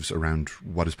incentives around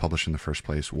what is published in the first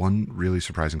place, one really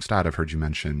surprising stat I've heard you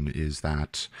mention is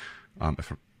that,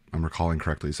 if I'm recalling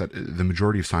correctly, is that the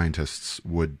majority of scientists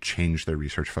would change their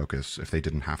research focus if they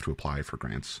didn't have to apply for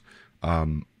grants.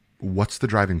 What's the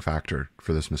driving factor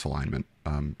for this misalignment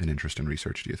in interest in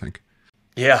research, do you think?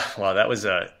 Yeah, well, that was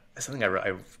something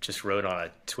I just wrote on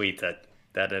a tweet that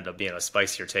ended up being a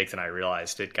spicier take than I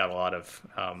realized. It got a lot of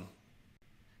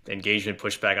engagement,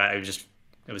 pushback.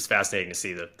 It was fascinating to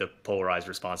see the polarized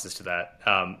responses to that.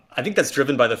 I think that's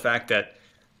driven by the fact that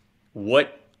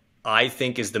what I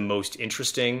think is the most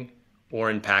interesting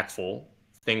or impactful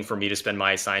thing for me to spend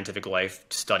my scientific life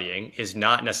studying is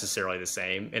not necessarily the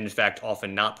same, and in fact,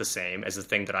 often not the same as the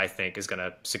thing that I think is going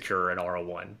to secure an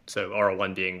R01. So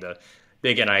R01 being the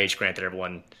big NIH grant that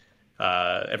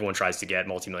everyone tries to get,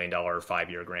 multi-million-dollar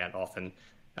 5-year grant often.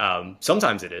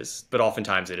 Sometimes it is, but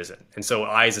oftentimes it isn't. And so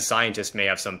I, as a scientist, may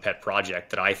have some pet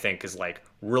project that I think is like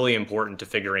really important to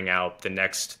figuring out the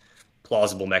next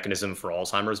plausible mechanism for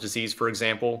Alzheimer's disease, for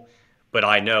example. But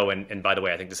I know, and by the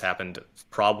way, I think this happened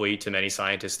probably to many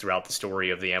scientists throughout the story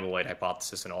of the amyloid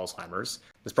hypothesis in Alzheimer's.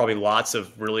 There's probably lots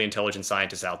of really intelligent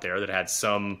scientists out there that had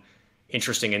some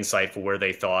interesting insight for where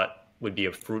they thought would be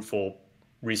a fruitful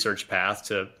research path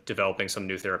to developing some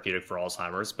new therapeutic for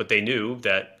Alzheimer's. But they knew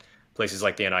that places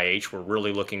like the NIH were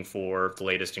really looking for the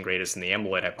latest and greatest in the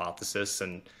amyloid hypothesis.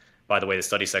 And by the way, the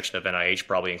study section of NIH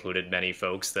probably included many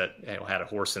folks that had a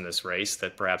horse in this race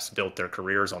that perhaps built their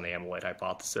careers on the amyloid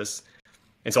hypothesis.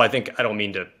 And so I don't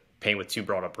mean to paint with too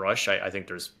broad a brush. I think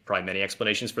there's probably many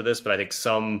explanations for this, but I think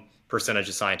some percentage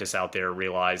of scientists out there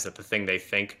realize that the thing they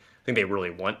think they really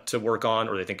want to work on,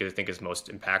 or they think is most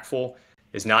impactful,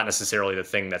 is not necessarily the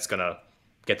thing that's going to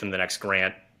get them the next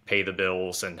grant, pay the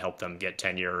bills, and help them get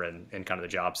tenure and kind of the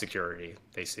job security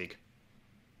they seek.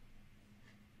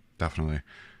 Definitely.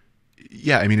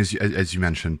 Yeah, I mean, as you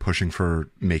mentioned, pushing for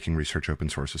making research open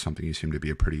source is something you seem to be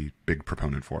a pretty big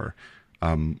proponent for.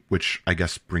 which I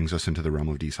guess brings us into the realm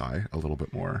of DeSci a little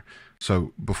bit more.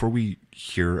 So before we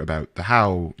hear about the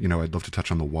how, I'd love to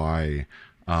touch on the why,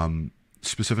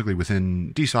 specifically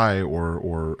within DeSci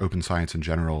or open science in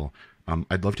general.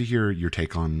 I'd love to hear your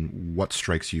take on what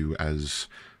strikes you as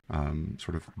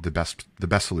sort of the best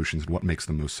solutions and what makes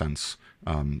the most sense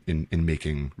in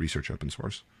making research open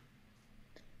source.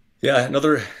 Yeah,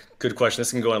 another good question.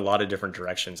 This can go in a lot of different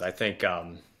directions. I think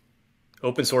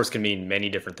open source can mean many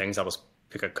different things. I'll just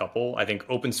pick a couple. I think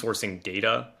open sourcing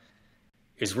data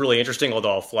is really interesting,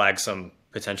 although I'll flag some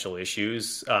potential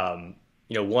issues.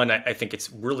 One, I think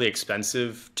it's really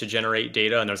expensive to generate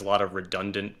data, and there's a lot of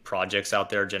redundant projects out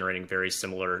there generating very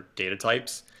similar data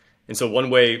types. And so one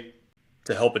way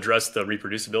to help address the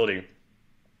reproducibility,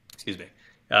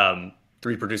 the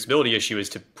reproducibility issue is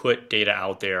to put data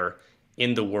out there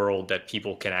in the world that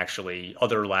people can actually,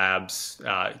 other labs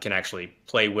can actually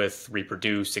play with,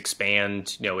 reproduce,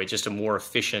 expand. It's just a more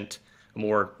efficient,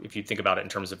 if you think about it in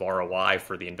terms of ROI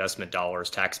for the investment dollars,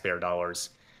 taxpayer dollars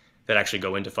that actually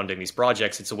go into funding these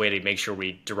projects, it's a way to make sure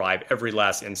we derive every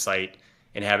last insight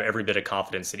and have every bit of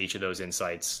confidence in each of those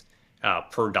insights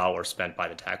per dollar spent by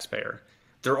the taxpayer.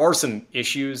 There are some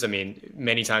issues. I mean,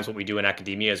 many times what we do in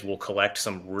academia is we'll collect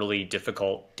some really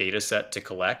difficult data set to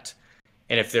collect.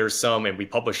 And if there's some, and we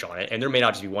publish on it, and there may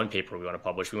not just be one paper we want to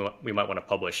publish, we might want to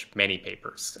publish many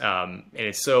papers. And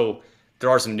there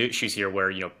are some new issues here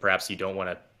where, perhaps you don't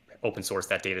want to open source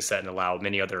that data set and allow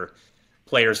many other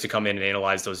players to come in and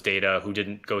analyze those data who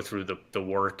didn't go through the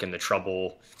work and the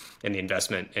trouble and the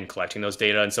investment in collecting those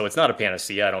data. And so it's not a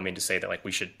panacea. I don't mean to say that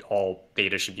all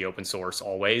data should be open source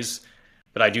always,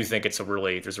 but I do think there's a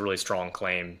really strong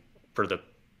claim for the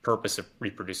purpose of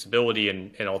reproducibility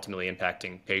and ultimately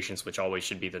impacting patients, which always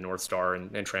should be the North Star in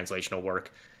translational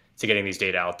work, to getting these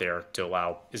data out there to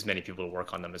allow as many people to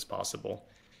work on them as possible.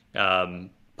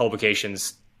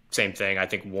 Publications, same thing. I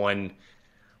think one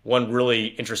really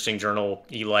interesting journal,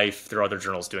 eLife, there are other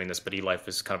journals doing this, but eLife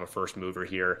is kind of a first mover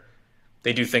here.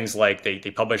 They do things like they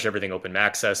publish everything open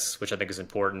access, which I think is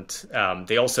important.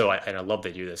 They also, and I love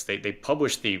they do this, they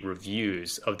publish the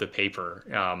reviews of the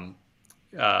paper,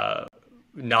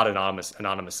 not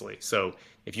anonymously. So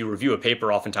if you review a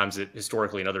paper, oftentimes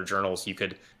historically in other journals, you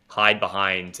could hide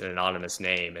behind an anonymous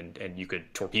name and you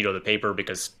could torpedo the paper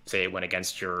because, say, it went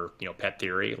against your pet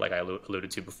theory, like I alluded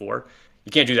to before.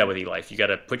 You can't do that with eLife. You got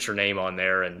to put your name on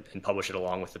there and publish it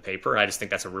along with the paper. And I just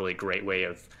think that's a really great way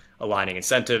of aligning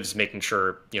incentives, making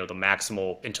sure the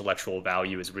maximal intellectual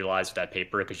value is realized with that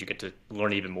paper, because you get to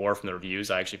learn even more from the reviews.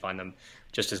 I actually find them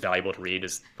just as valuable to read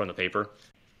as from the paper.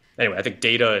 Anyway, I think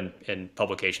data and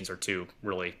publications are two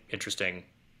really interesting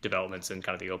developments in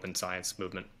kind of the open science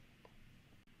movement.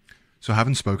 So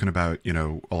having spoken about,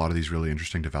 a lot of these really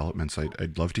interesting developments,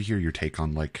 I'd love to hear your take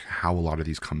on how a lot of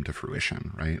these come to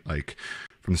fruition, right?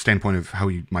 From the standpoint of how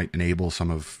you might enable some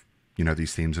of,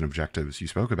 these themes and objectives you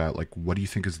spoke about, what do you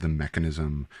think is the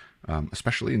mechanism,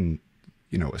 especially in,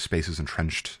 a space as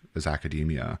entrenched as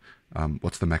academia?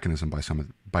 What's the mechanism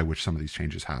by which some of these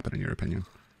changes happen, in your opinion?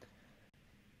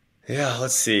 Yeah,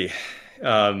 let's see.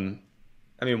 One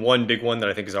big one that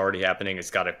I think is already happening is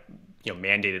got to,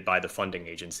 mandated by the funding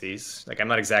agencies. I'm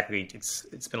not exactly,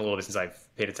 it's been a little bit since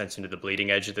I've paid attention to the bleeding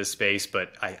edge of this space,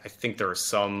 but I think there are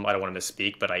some, I don't want to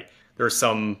misspeak, but there are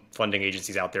some funding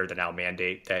agencies out there that now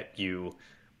mandate that you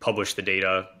publish the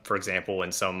data, for example,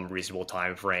 in some reasonable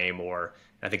time frame, or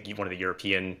I think one of the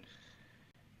European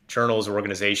journals or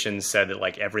organizations said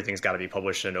that everything's got to be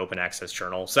published in an open access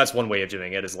journal. So that's one way of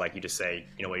doing it, is you just say,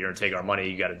 you're going to take our money,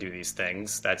 you got to do these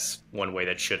things. That's one way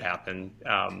that should happen.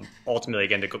 Ultimately,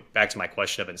 again, to go back to my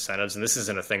question of incentives, and this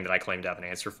isn't a thing that I claim to have an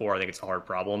answer for. I think it's a hard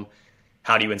problem.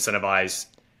 How do you incentivize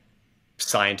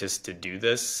scientists to do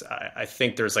this? I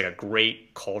think there's a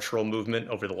great cultural movement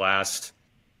over the last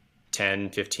 10,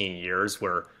 15 years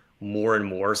where more and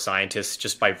more scientists,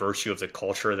 just by virtue of the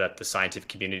culture that the scientific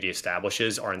community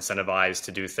establishes, are incentivized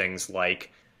to do things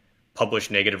like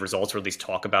publish negative results, or at least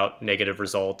talk about negative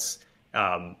results.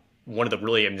 One of the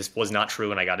really, and this was not true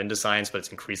when I got into science, but it's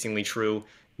increasingly true.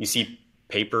 You see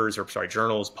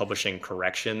journals publishing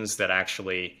corrections that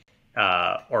actually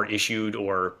are issued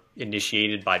or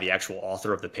initiated by the actual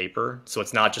author of the paper. So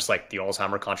it's not just like the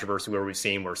Alzheimer controversy where we've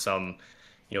seen where some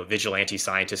vigilante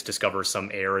scientist discovers some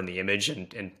error in the image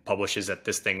and publishes that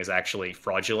this thing is actually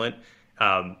fraudulent.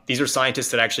 These are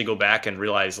scientists that actually go back and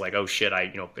realize oh shit,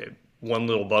 one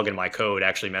little bug in my code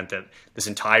actually meant that this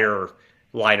entire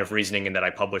line of reasoning and that I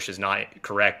publish is not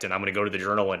correct. And I'm going to go to the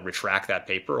journal and retract that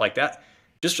paper. That,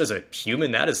 just as a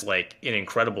human, that is an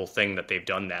incredible thing that they've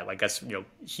done that. That's,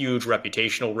 huge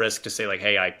reputational risk to say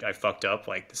hey, I fucked up.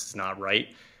 This is not right.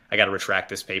 I got to retract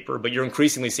this paper. But you're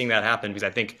increasingly seeing that happen because I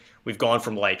think we've gone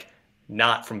from like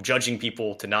not from judging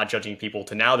people to not judging people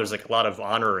to now there's like a lot of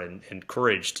honor and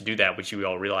courage to do that, which we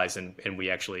all realize and we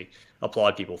actually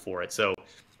applaud people for it. So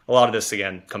a lot of this,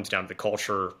 again, comes down to the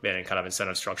culture and kind of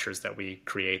incentive structures that we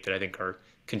create that I think are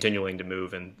continuing to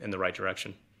move in the right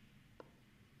direction.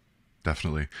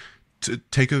 Definitely. To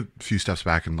take a few steps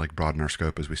back and like broaden our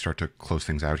scope as we start to close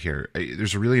things out here,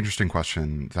 there's a really interesting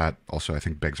question that also I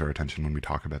think begs our attention when we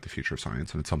talk about the future of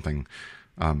science, and it's something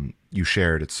you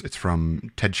shared. It's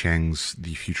from Ted Chiang's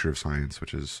The Future of Science,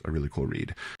 which is a really cool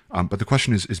read. But the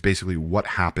question is basically what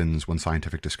happens when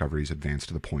scientific discoveries advance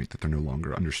to the point that they're no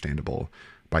longer understandable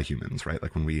by humans, right?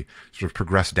 Like when we sort of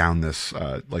progress down this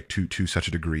like to such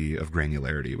a degree of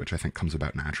granularity, which I think comes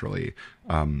about naturally.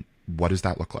 What does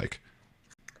that look like?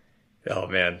 Oh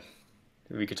man,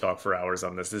 we could talk for hours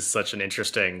on this. This is such an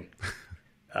interesting,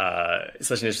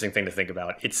 thing to think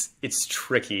about. It's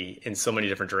tricky in so many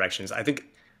different directions. I think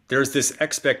there's this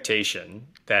expectation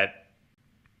that,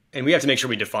 and we have to make sure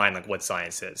we define like what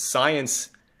science is. Science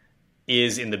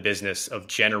is in the business of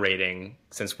generating,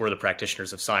 since we're the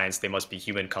practitioners of science, they must be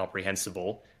human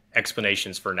comprehensible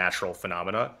explanations for natural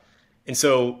phenomena. And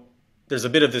so there's a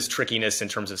bit of this trickiness in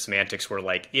terms of semantics where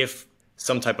like if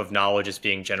some type of knowledge is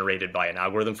being generated by an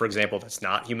algorithm, for example, that's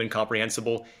not human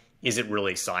comprehensible, is it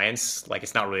really science? Like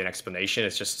it's not really an explanation.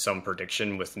 It's just some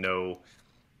prediction with no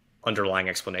underlying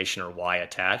explanation or why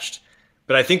attached.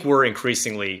 But I think we're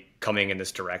increasingly coming in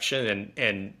this direction.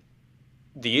 And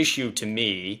the issue to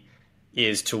me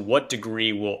is to what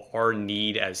degree will our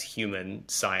need as human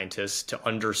scientists to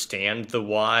understand the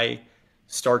why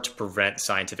start to prevent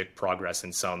scientific progress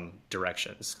in some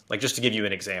directions? Like just to give you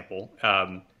an example,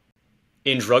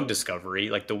 in drug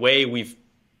discovery, like the way we've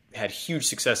had huge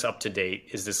success up to date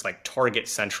is this like target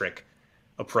centric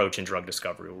approach in drug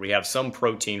discovery, where we have some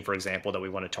protein, for example, that we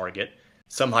want to target,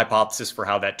 some hypothesis for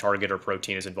how that target or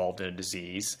protein is involved in a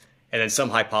disease, and then some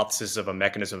hypothesis of a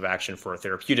mechanism of action for a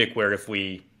therapeutic where if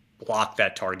we block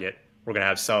that target, we're going to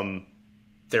have some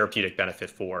therapeutic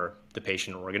benefit for the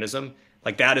patient or organism.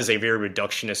 Like that is a very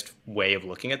reductionist way of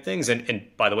looking at things. And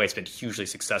by the way, it's been hugely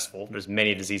successful. There's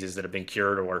many diseases that have been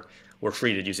cured or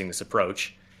treated using this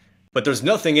approach. But there's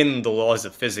nothing in the laws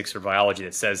of physics or biology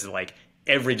that says that like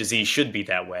every disease should be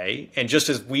that way. And just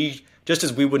as we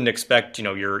wouldn't expect,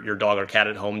 your dog or cat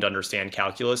at home to understand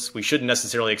calculus, we shouldn't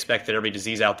necessarily expect that every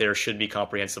disease out there should be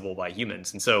comprehensible by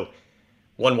humans. And so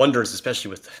one wonders, especially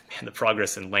with the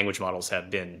progress in language models have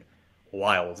been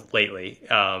wild lately.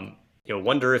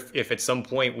 Wonder if at some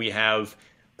point we have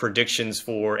predictions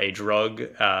for a drug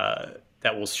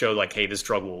that will show like, hey, this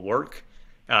drug will work.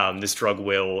 This drug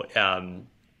will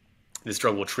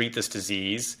treat this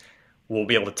disease. We'll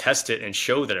be able to test it and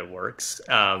show that it works,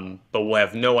 but we'll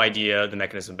have no idea the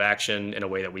mechanism of action in a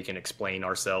way that we can explain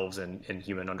ourselves in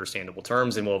human understandable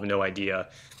terms, and we'll have no idea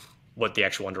what the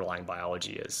actual underlying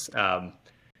biology is.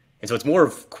 And so it's more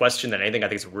of a question than anything. I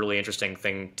think it's a really interesting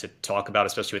thing to talk about,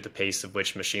 especially with the pace of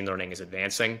which machine learning is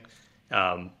advancing.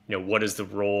 What is the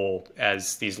role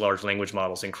as these large language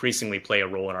models increasingly play a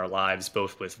role in our lives,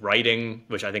 both with writing,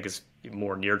 which I think is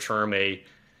more near term, a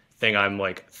thing I'm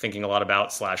like thinking a lot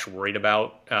about / worried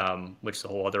about, which is a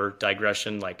whole other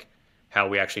digression, like how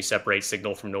we actually separate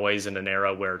signal from noise in an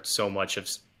era where so much of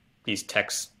these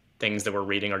text things that we're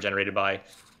reading are generated by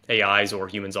AIs or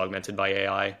humans augmented by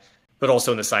AI. But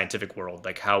also in the scientific world,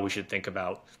 like how we should think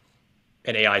about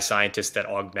an AI scientist that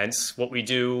augments what we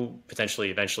do,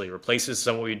 potentially eventually replaces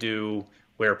some of what we do,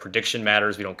 where prediction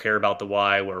matters, we don't care about the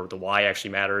why, where the why actually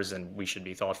matters, and we should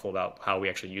be thoughtful about how we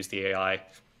actually use the AI.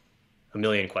 A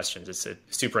million questions. It's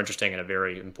super interesting and a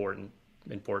very important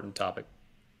topic.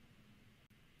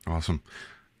 Awesome.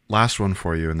 Last one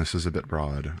for you, and this is a bit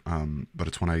broad, but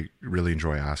it's one I really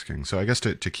enjoy asking. So I guess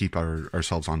to keep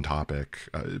ourselves on topic,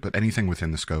 but anything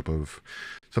within the scope of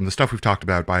some of the stuff we've talked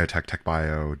about, biotech, tech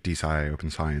bio, DeSci,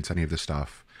 open science, any of this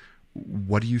stuff,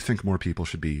 what do you think more people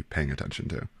should be paying attention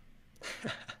to?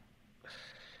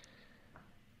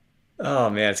 Oh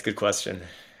man, it's a good question.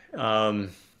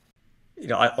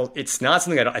 It's not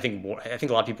something I think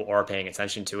a lot of people are paying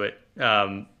attention to it.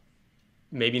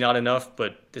 Maybe not enough,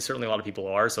 but there's certainly a lot of people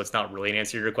are. So it's not really an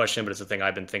answer to your question, but it's a thing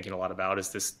I've been thinking a lot about is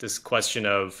this question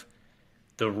of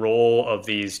the role of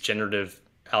these generative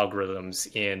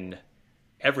algorithms in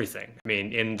everything. I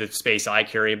mean, in the space I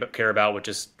care about, which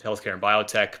is healthcare and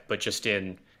biotech, but just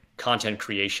in content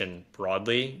creation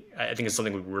broadly, I think it's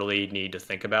something we really need to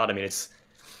think about. I mean, this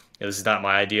is not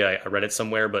my idea. I read it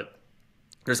somewhere, but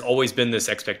there's always been this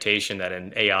expectation that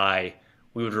in AI,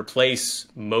 we would replace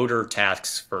motor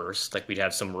tasks first, like we'd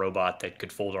have some robot that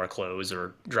could fold our clothes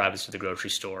or drive us to the grocery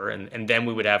store, and then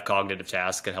we would have cognitive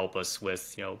tasks that help us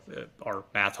with our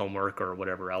math homework or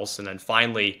whatever else, and then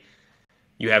finally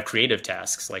you have creative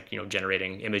tasks like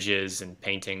generating images and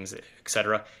paintings,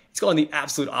 etc. It's going the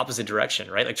absolute opposite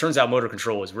direction, right? Like, turns out motor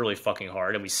control is really fucking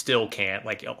hard, and we still can't,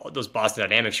 like, those Boston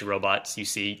Dynamics robots you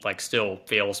see, like, still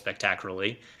fail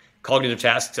spectacularly. Cognitive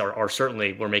tasks are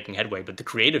certainly, we're making headway, but the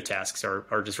creative tasks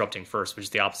are disrupting first, which is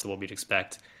the opposite of what we'd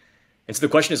expect. And so the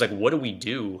question is, like, what do we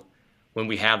do when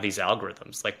we have these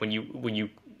algorithms? Like,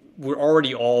 we're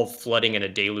already all flooding in a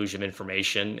deluge of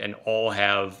information and all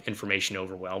have information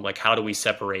overwhelm. Like, how do we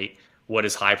separate what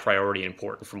is high priority and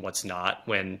important from what's not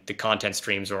when the content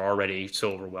streams are already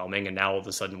so overwhelming? And now all of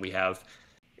a sudden we have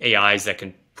AIs that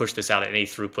can push this out at any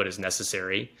throughput as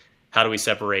necessary. How do we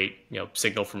separate,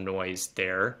 signal from noise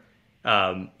there?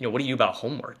 What do you do about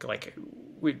homework? Like,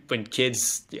 when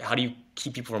kids, how do you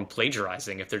keep people from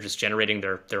plagiarizing if they're just generating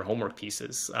their homework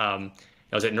pieces? I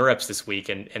was at NeurEPS this week,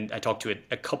 and I talked to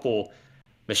a couple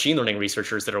machine learning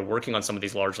researchers that are working on some of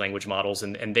these large language models,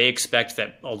 and they expect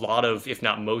that a lot of, if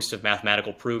not most of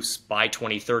mathematical proofs by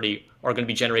 2030 are going to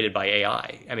be generated by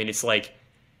AI. I mean, it's like,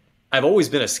 I've always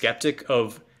been a skeptic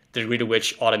of the degree to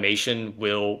which automation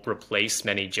will replace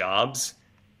many jobs.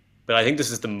 But I think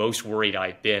this is the most worried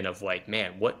I've been of, like,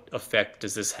 man, what effect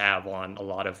does this have on a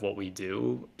lot of what we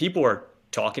do? People are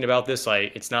talking about this.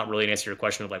 It's not really an answer to your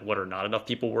question of, like, what are not enough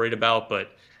people worried about,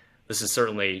 but this is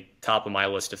certainly top of my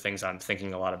list of things I'm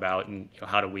thinking a lot about. And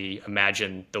how do we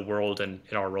imagine the world and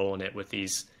our role in it with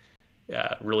these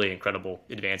really incredible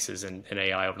advances in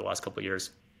AI over the last couple of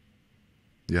years?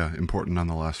 Yeah, important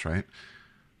nonetheless, right?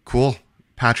 Cool.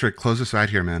 Patrick, close us out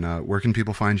here, man. Where can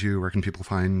people find you? Where can people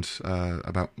find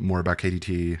more about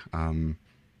KDT?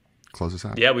 Close us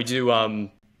out. Yeah, we do.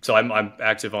 So I'm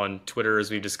active on Twitter,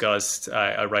 as we've discussed.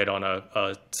 I write on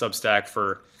a Substack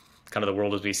for kind of the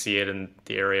world as we see it in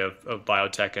the area of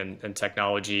biotech and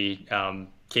technology.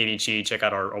 KDT, check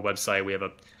out our website. We have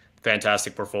a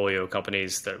fantastic portfolio of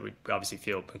companies that we obviously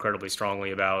feel incredibly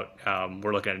strongly about.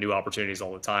 We're looking at new opportunities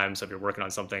all the time. So if you're working on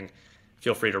something,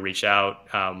 feel free to reach out.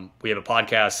 We have a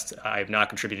podcast I have not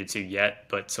contributed to yet,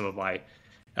 but some of my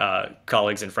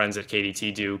colleagues and friends at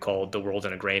KDT do, called The World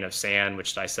in a Grain of Sand,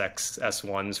 which dissects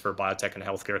S1s for biotech and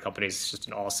healthcare companies. It's just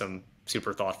an awesome,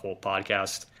 super thoughtful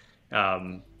podcast.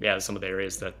 Some of the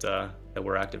areas that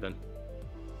we're active in.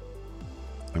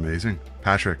 Amazing.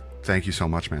 Patrick, thank you so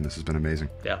much, man. This has been amazing.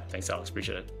 Yeah, thanks, Alex.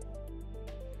 Appreciate it.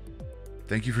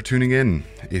 Thank you for tuning in.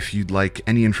 If you'd like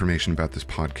any information about this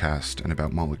podcast and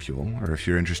about Molecule, or if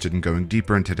you're interested in going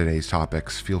deeper into today's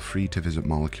topics, feel free to visit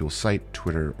Molecule's site,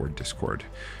 Twitter, or Discord.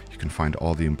 You can find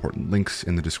all the important links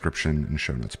in the description and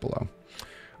show notes below.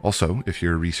 Also, if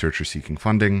you're a researcher seeking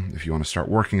funding, if you want to start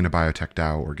working in a biotech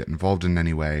DAO or get involved in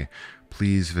any way,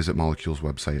 please visit Molecule's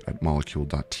website at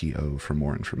molecule.to for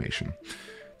more information.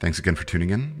 Thanks again for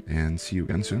tuning in, and see you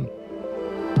again soon.